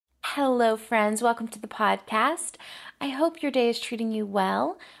Hello, friends. Welcome to the podcast. I hope your day is treating you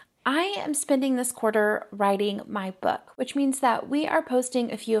well. I am spending this quarter writing my book, which means that we are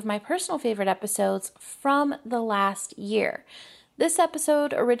posting a few of my personal favorite episodes from the last year. This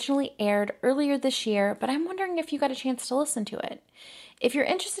episode originally aired earlier this year, but I'm wondering if you got a chance to listen to it. If you're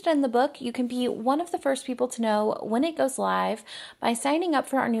interested in the book, you can be one of the first people to know when it goes live by signing up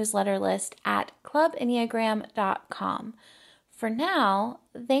for our newsletter list at clubenneagram.com. For now,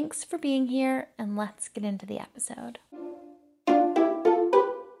 thanks for being here, and let's get into the episode.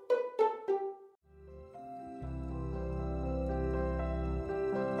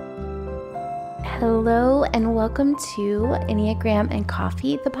 Hello, and welcome to Enneagram and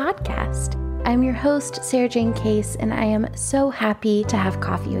Coffee, the podcast. I'm your host, Sarah Jane Case, and I am so happy to have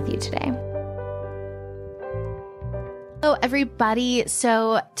coffee with you today. Hello, everybody.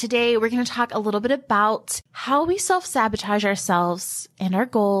 So today we're going to talk a little bit about how we self-sabotage ourselves and our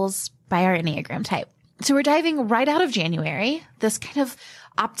goals by our Enneagram type. So we're diving right out of January, this kind of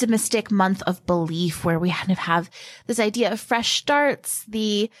optimistic month of belief where we kind of have this idea of fresh starts,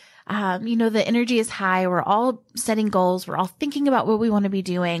 the energy is high. We're all setting goals. We're all thinking about what we want to be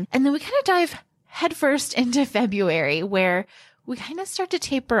doing. And then we kind of dive headfirst into February where we kind of start to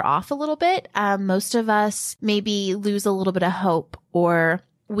taper off a little bit. Most of us maybe lose a little bit of hope, or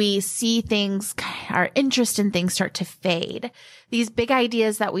we see things, our interest in things start to fade. These big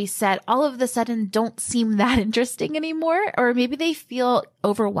ideas that we set all of a sudden don't seem that interesting anymore, or maybe they feel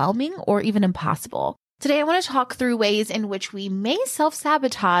overwhelming or even impossible. Today, I want to talk through ways in which we may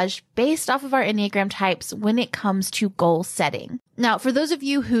self-sabotage based off of our Enneagram types when it comes to goal setting. Now, for those of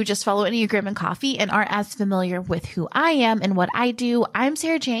you who just follow Enneagram and Coffee and aren't as familiar with who I am and what I do, I'm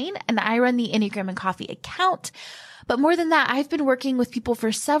Sarah Jane, and I run the Enneagram and Coffee account. But more than that, I've been working with people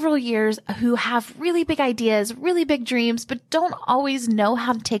for several years who have really big ideas, really big dreams, but don't always know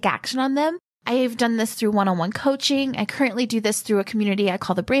how to take action on them. I've done this through one-on-one coaching. I currently do this through a community I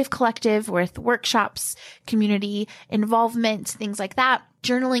call the Brave Collective, with workshops, community involvement, things like that,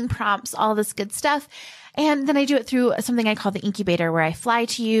 journaling prompts, all this good stuff. And then I do it through something I call the incubator, where I fly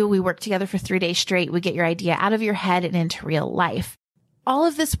to you. We work together for 3 days straight. We get your idea out of your head and into real life. All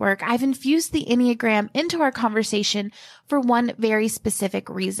of this work, I've infused the Enneagram into our conversation for one very specific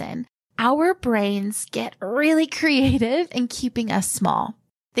reason. Our brains get really creative in keeping us small.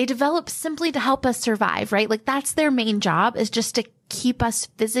 They develop simply to help us survive, right? Like that's their main job, is just to keep us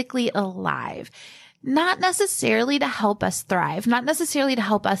physically alive, not necessarily to help us thrive, not necessarily to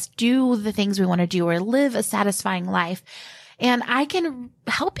help us do the things we want to do or live a satisfying life. And I can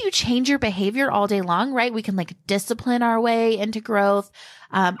help you change your behavior all day long, right? We can discipline our way into growth.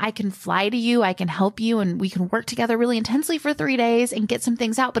 I can fly to you. I can help you, and we can work together really intensely for 3 days and get some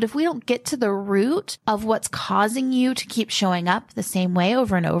things out. But if we don't get to the root of what's causing you to keep showing up the same way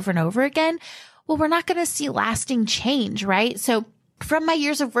over and over and over again, well, we're not going to see lasting change, right? So from my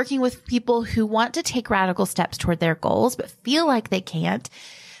years of working with people who want to take radical steps toward their goals, but feel like they can't,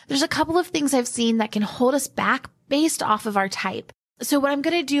 there's a couple of things I've seen that can hold us back based off of our type. So what I'm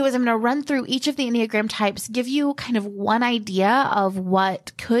going to do is I'm going to run through each of the Enneagram types, give you kind of one idea of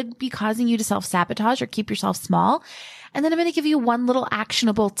what could be causing you to self-sabotage or keep yourself small. And then I'm going to give you one little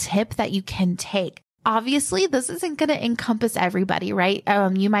actionable tip that you can take. Obviously, this isn't going to encompass everybody, right?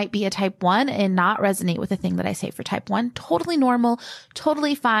 You might be a type 1 and not resonate with the thing that I say for type 1. Totally normal,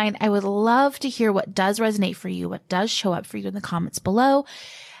 totally fine. I would love to hear what does resonate for you, what does show up for you in the comments below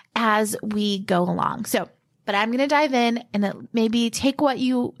as we go along. But I'm going to dive in and maybe take what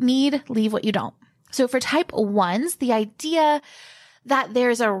you need, leave what you don't. So for type 1s, the idea that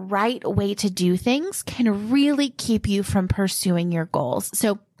there's a right way to do things can really keep you from pursuing your goals.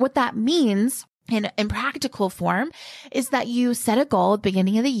 So what that means in practical form is that you set a goal at the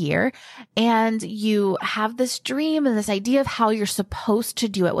beginning of the year and you have this dream and this idea of how you're supposed to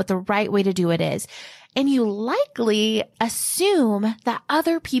do it, what the right way to do it is. And you likely assume that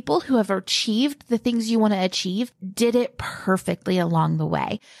other people who have achieved the things you want to achieve did it perfectly along the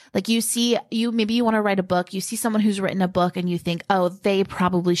way. Like maybe you want to write a book, you see someone who's written a book and you think, oh, they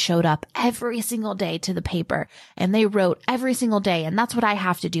probably showed up every single day to the paper and they wrote every single day. And that's what I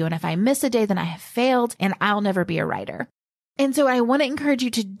have to do. And if I miss a day, then I have failed and I'll never be a writer. And so what I want to encourage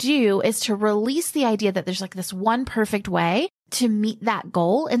you to do is to release the idea that there's this one perfect way to meet that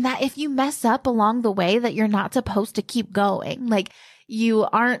goal, and that if you mess up along the way, that you're not supposed to keep going. You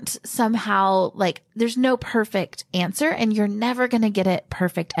aren't somehow there's no perfect answer and you're never going to get it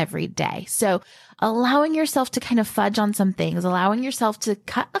perfect every day. So allowing yourself to kind of fudge on some things, allowing yourself to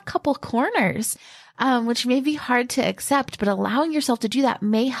cut a couple corners, which may be hard to accept, but allowing yourself to do that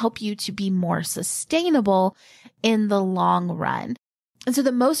may help you to be more sustainable in the long run. And so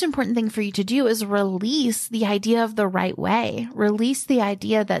the most important thing for you to do is release the idea of the right way. Release the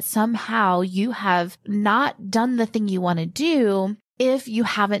idea that somehow you have not done the thing you want to do if you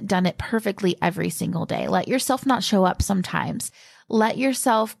haven't done it perfectly every single day. Let yourself not show up sometimes. Let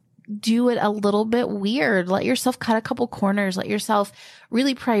yourself do it a little bit weird. Let yourself cut a couple corners. Let yourself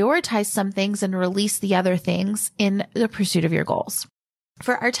really prioritize some things and release the other things in the pursuit of your goals.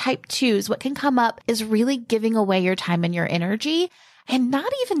 For our type 2s, what can come up is really giving away your time and your energy. And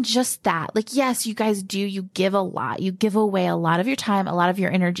not even just that. Like, yes, you guys do. You give a lot. You give away a lot of your time, a lot of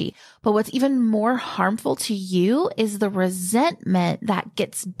your energy. But what's even more harmful to you is the resentment that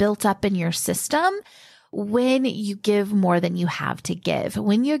gets built up in your system when you give more than you have to give.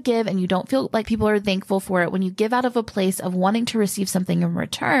 When you give and you don't feel like people are thankful for it, when you give out of a place of wanting to receive something in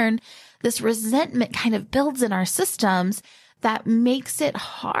return, this resentment kind of builds in our systems that makes it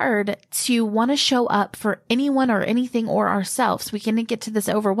hard to want to show up for anyone or anything or ourselves. We can get to this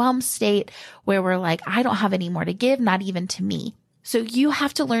overwhelmed state where we're like, I don't have any more to give, not even to me. So you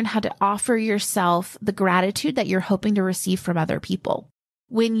have to learn how to offer yourself the gratitude that you're hoping to receive from other people.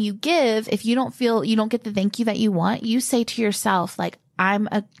 When you give, if you don't feel you don't get the thank you that you want, you say to yourself, like, I'm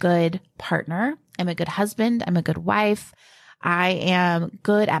a good partner. I'm a good husband. I'm a good wife. I am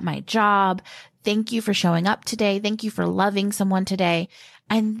good at my job. Thank you for showing up today. Thank you for loving someone today.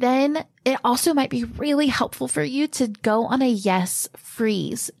 And then it also might be really helpful for you to go on a yes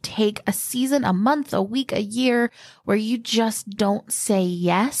freeze. Take a season, a month, a week, a year where you just don't say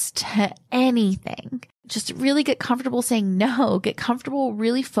yes to anything. Just really get comfortable saying no. Get comfortable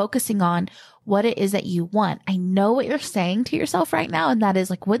really focusing on what it is that you want. I know what you're saying to yourself right now, and that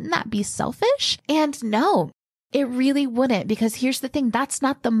is like, wouldn't that be selfish? And no. It really wouldn't, because here's the thing. That's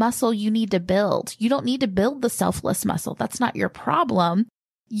not the muscle you need to build. You don't need to build the selfless muscle. That's not your problem.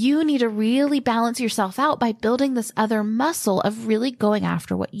 You need to really balance yourself out by building this other muscle of really going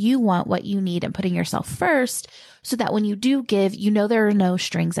after what you want, what you need, and putting yourself first so that when you do give, you know there are no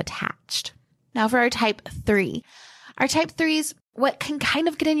strings attached. Now for our type 3. Our type 3s, what can kind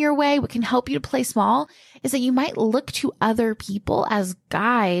of get in your way, what can help you to play small, is that you might look to other people as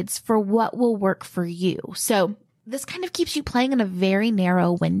guides for what will work for you. So this kind of keeps you playing in a very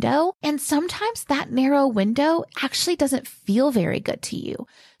narrow window. And sometimes that narrow window actually doesn't feel very good to you.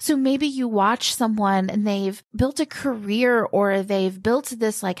 So maybe you watch someone and they've built a career or they've built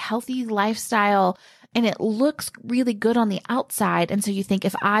this like healthy lifestyle and it looks really good on the outside. And so you think,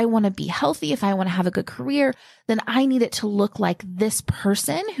 if I want to be healthy, if I want to have a good career, then I need it to look like this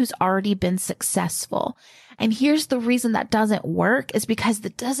person who's already been successful. And here's the reason that doesn't work is because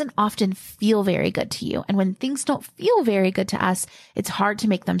it doesn't often feel very good to you. And when things don't feel very good to us, it's hard to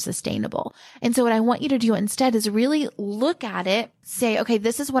make them sustainable. And so what I want you to do instead is really look at it, say, okay,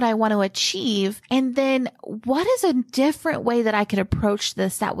 this is what I want to achieve. And then what is a different way that I could approach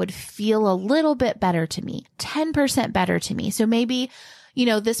this that would feel a little bit better to me, 10% better to me? So maybe, you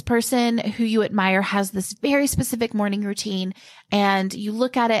know, this person who you admire has this very specific morning routine, and you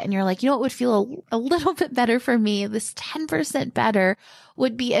look at it and you're like, you know, what would feel a little bit better for me? This 10% better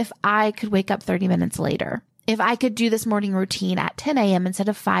would be if I could wake up 30 minutes later. If I could do this morning routine at 10 a.m. instead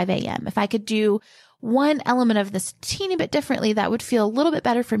of 5 a.m. If I could do one element of this teeny bit differently, that would feel a little bit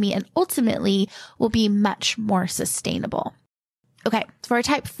better for me and ultimately will be much more sustainable. Okay, for our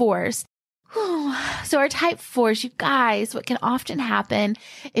type 4s. So our type 4s, you guys, what can often happen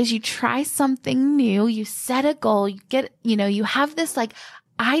is you try something new, you set a goal, you have this like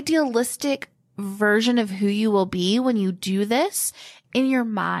idealistic version of who you will be when you do this in your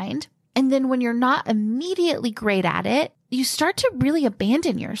mind. And then when you're not immediately great at it, you start to really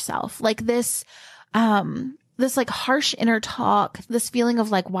abandon yourself. Like this like harsh inner talk, this feeling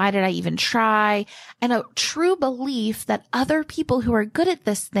of like, why did I even try? And a true belief that other people who are good at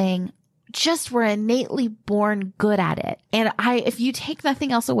this thing just were innately born good at it. And if you take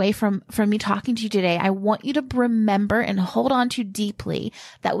nothing else away from me talking to you today, I want you to remember and hold on to deeply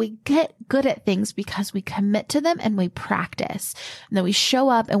that we get good at things because we commit to them and we practice. And then we show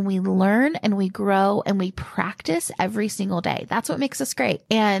up and we learn and we grow and we practice every single day. That's what makes us great.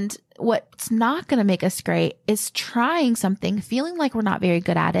 And what's not going to make us great is trying something, feeling like we're not very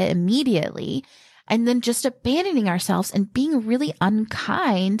good at it immediately, and then just abandoning ourselves and being really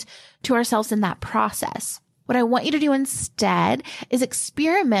unkind to ourselves in that process. What I want you to do instead is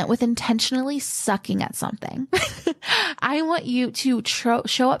experiment with intentionally sucking at something. I want you to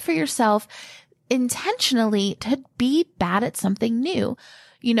show up for yourself intentionally to be bad at something new.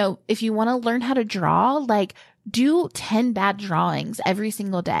 You know, if you want to learn how to draw, like do 10 bad drawings every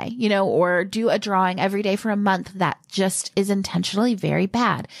single day, or do a drawing every day for a month that just is intentionally very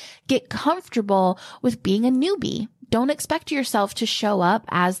bad. Get comfortable with being a newbie. don't expect yourself to show up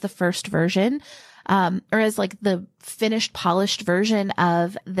as the first version, or as like the finished, polished version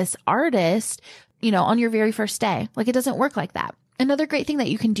of this artist, on your very first day. Like, it doesn't work like that. Another great thing that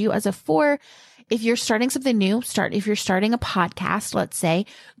you can do as a 4, if you're starting something new, if you're starting a podcast, let's say,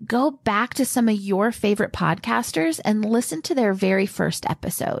 go back to some of your favorite podcasters and listen to their very first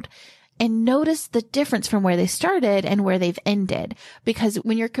episode and notice the difference from where they started and where they've ended. Because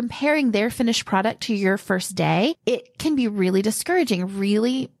when you're comparing their finished product to your first day, it can be really discouraging,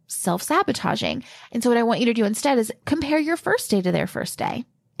 really self-sabotaging. And so what I want you to do instead is compare your first day to their first day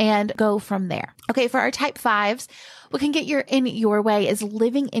and go from there. Okay. For our type 5s, what can get in your way is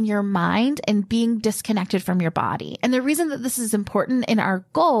living in your mind and being disconnected from your body. And the reason that this is important in our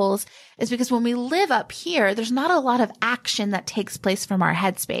goals is because when we live up here, there's not a lot of action that takes place from our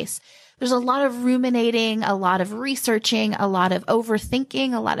headspace. There's a lot of ruminating, a lot of researching, a lot of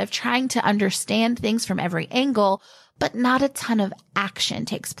overthinking, a lot of trying to understand things from every angle, but not a ton of action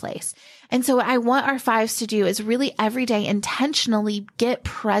takes place. And so what I want our 5s to do is really every day intentionally get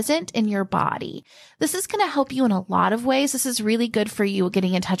present in your body. This is going to help you in a lot of ways. This is really good for you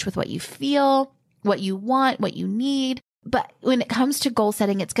getting in touch with what you feel, what you want, what you need. But when it comes to goal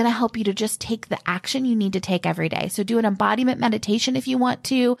setting, it's going to help you to just take the action you need to take every day. So do an embodiment meditation if you want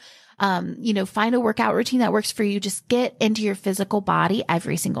to. Find a workout routine that works for you. Just get into your physical body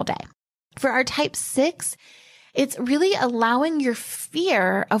every single day. For our type 6, it's really allowing your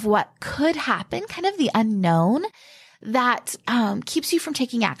fear of what could happen, kind of the unknown, that keeps you from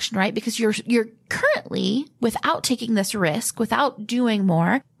taking action, right? Because you're currently, without taking this risk, without doing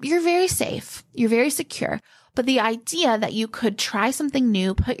more, you're very safe. You're very secure. But the idea that you could try something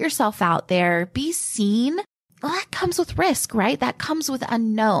new, put yourself out there, be seen, well, that comes with risk, right? That comes with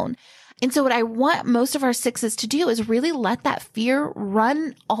unknown. And so what I want most of our 6s to do is really let that fear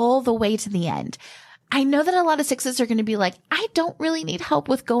run all the way to the end. I know that a lot of 6s are going to be like, I don't really need help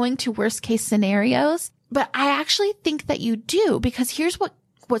with going to worst case scenarios, but I actually think that you do, because here's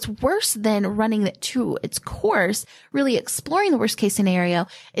what's worse than running it to its course, really exploring the worst case scenario,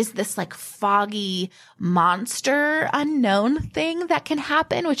 is this like foggy monster unknown thing that can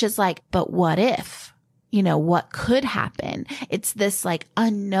happen, which is like, but what if? What could happen? It's this like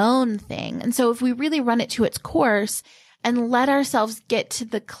unknown thing. And so if we really run it to its course and let ourselves get to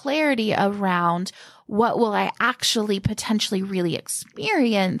the clarity around what will I actually potentially really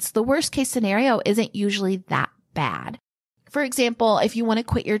experience, the worst case scenario isn't usually that bad. For example, if you want to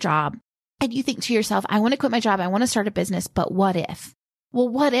quit your job and you think to yourself, I want to quit my job, I want to start a business, but what if? Well,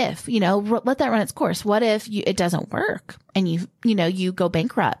 what if, let that run its course. What if it doesn't work and you go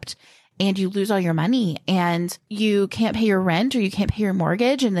bankrupt and you lose all your money and you can't pay your rent or you can't pay your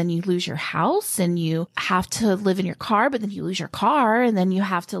mortgage, and then you lose your house and you have to live in your car, but then you lose your car and then you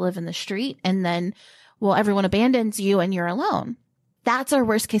have to live in the street, and then, well, everyone abandons you and you're alone. That's our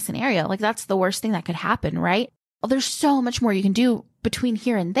worst case scenario. Like, that's the worst thing that could happen, right? Well, there's so much more you can do between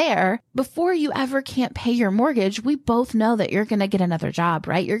here and there. Before you ever can't pay your mortgage, we both know that you're going to get another job,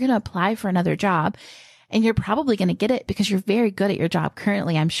 right? You're going to apply for another job. And you're probably going to get it because you're very good at your job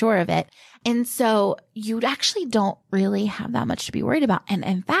currently. I'm sure of it. And so you actually don't really have that much to be worried about. And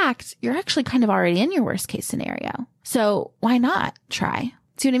in fact, you're actually kind of already in your worst case scenario. So why not try?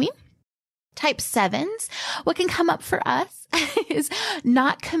 See what I mean? Type 7s, what can come up for us is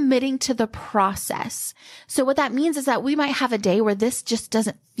not committing to the process. So what that means is that we might have a day where this just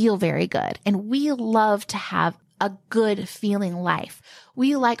doesn't feel very good. And we love to have a good feeling life.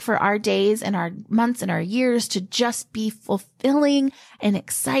 We like for our days and our months and our years to just be fulfilling and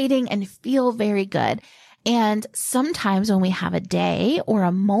exciting and feel very good. And sometimes when we have a day or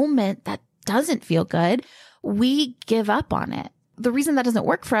a moment that doesn't feel good, we give up on it. The reason that doesn't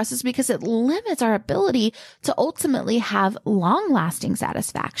work for us is because it limits our ability to ultimately have long-lasting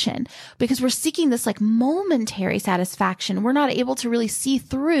satisfaction, because we're seeking this like momentary satisfaction. We're not able to really see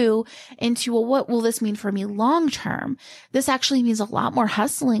through into, well, what will this mean for me long-term? This actually means a lot more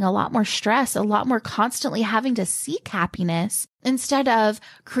hustling, a lot more stress, a lot more constantly having to seek happiness instead of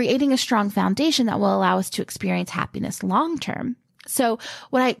creating a strong foundation that will allow us to experience happiness long-term. So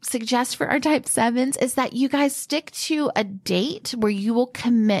what I suggest for our type 7s is that you guys stick to a date where you will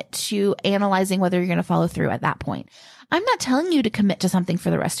commit to analyzing whether you're going to follow through at that point. I'm not telling you to commit to something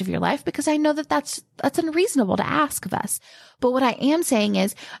for the rest of your life, because I know that that's unreasonable to ask of us. But what I am saying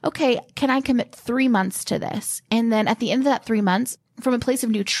is, okay, can I commit 3 months to this? And then at the end of that 3 months, from a place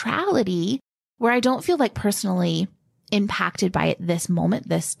of neutrality, where I don't feel like personally impacted by it this moment,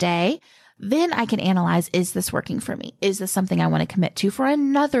 this day, Then I can analyze, is this working for me? Is this something I want to commit to for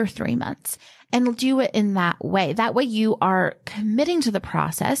another 3 months? And do it in that way. That way you are committing to the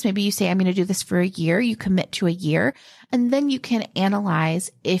process. Maybe you say, I'm going to do this for a year. You commit to a year, and then you can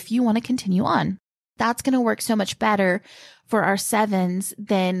analyze if you want to continue on. That's going to work so much better for our 7s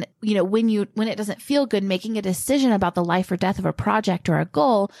than, when it doesn't feel good, making a decision about the life or death of a project or a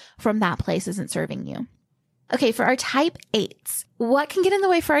goal from that place isn't serving you. Okay, for our type 8s, what can get in the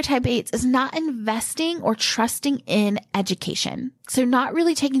way for our type 8s is not investing or trusting in education. So not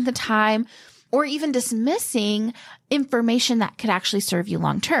really taking the time or even dismissing information that could actually serve you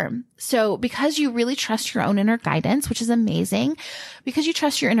long term. So because you really trust your own inner guidance, which is amazing, because you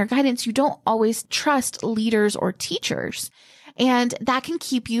trust your inner guidance, you don't always trust leaders or teachers. And that can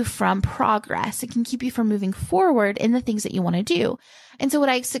keep you from progress. It can keep you from moving forward in the things that you want to do. And so what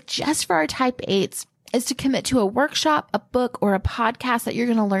I suggest for our type 8s is to commit to a workshop, a book, or a podcast that you're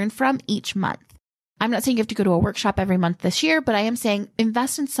going to learn from each month. I'm not saying you have to go to a workshop every month this year, but I am saying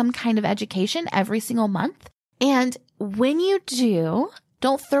invest in some kind of education every single month. And when you do,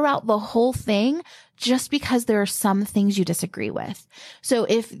 don't throw out the whole thing just because there are some things you disagree with. So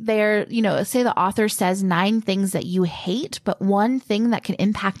if there, say the author says 9 things that you hate, but one thing that can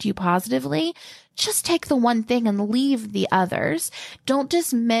impact you positively, just take the one thing and leave the others. Don't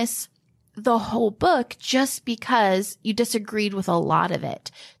dismiss the whole book just because you disagreed with a lot of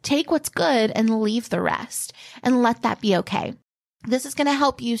it. Take what's good and leave the rest, and let that be okay. This is going to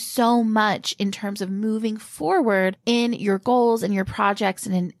help you so much in terms of moving forward in your goals and your projects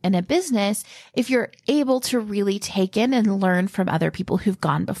and in a business if you're able to really take in and learn from other people who've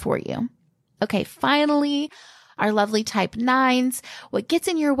gone before you. Okay, finally, our lovely type 9s. What gets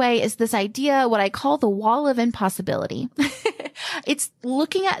in your way is this idea, what I call the wall of impossibility. It's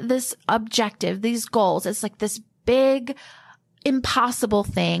looking at this objective, these goals. It's like this big, impossible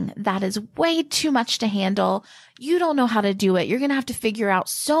thing that is way too much to handle. You don't know how to do it. You're going to have to figure out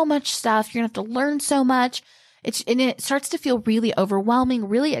so much stuff. You're going to have to learn so much. It starts to feel really overwhelming,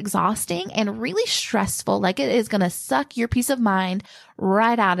 really exhausting, and really stressful. Like it is going to suck your peace of mind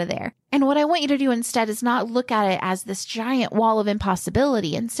right out of there. And what I want you to do instead is not look at it as this giant wall of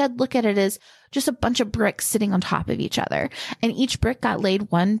impossibility. Instead, look at it as just a bunch of bricks sitting on top of each other. And each brick got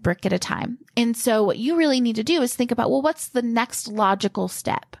laid one brick at a time. And so what you really need to do is think about, well, what's the next logical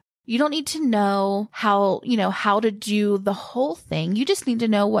step? You don't need to know how to do the whole thing. You just need to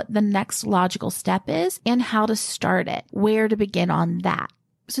know what the next logical step is and how to start it, where to begin on that.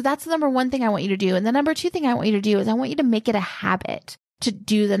 So that's the number one thing I want you to do. And the number 2 thing I want you to do is I want you to make it a habit to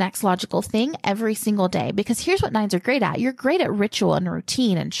do the next logical thing every single day. Because here's what 9s are great at. You're great at ritual and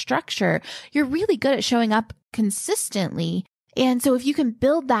routine and structure. You're really good at showing up consistently. And so if you can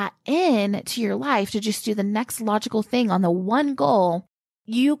build that in to your life to just do the next logical thing on the one goal,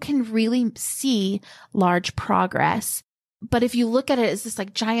 you can really see large progress. But if you look at it as this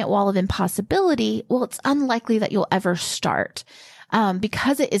like giant wall of impossibility, well, it's unlikely that you'll ever start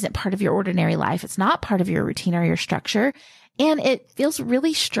because it isn't part of your ordinary life. It's not part of your routine or your structure. And it feels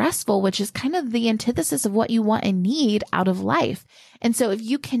really stressful, which is kind of the antithesis of what you want and need out of life. And so if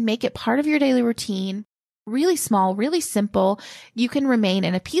you can make it part of your daily routine, really small, really simple, you can remain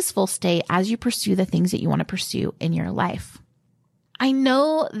in a peaceful state as you pursue the things that you want to pursue in your life. I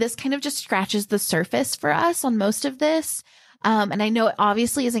know this kind of just scratches the surface for us on most of this. And I know it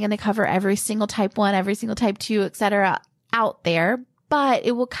obviously isn't going to cover every single type 1, every single type 2, etc. out there, but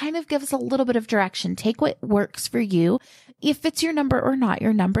it will kind of give us a little bit of direction. Take what works for you. If it's your number or not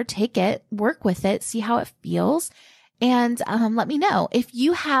your number, take it, work with it, see how it feels. And let me know if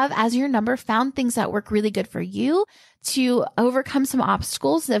you have, as your number, found things that work really good for you to overcome some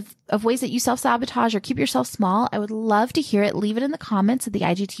obstacles of ways that you self-sabotage or keep yourself small. I would love to hear it. Leave it in the comments of the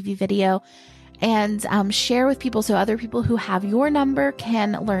IGTV video and share with people so other people who have your number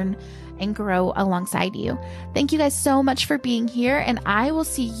can learn and grow alongside you. Thank you guys so much for being here, and I will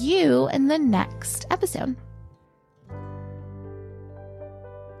see you in the next episode.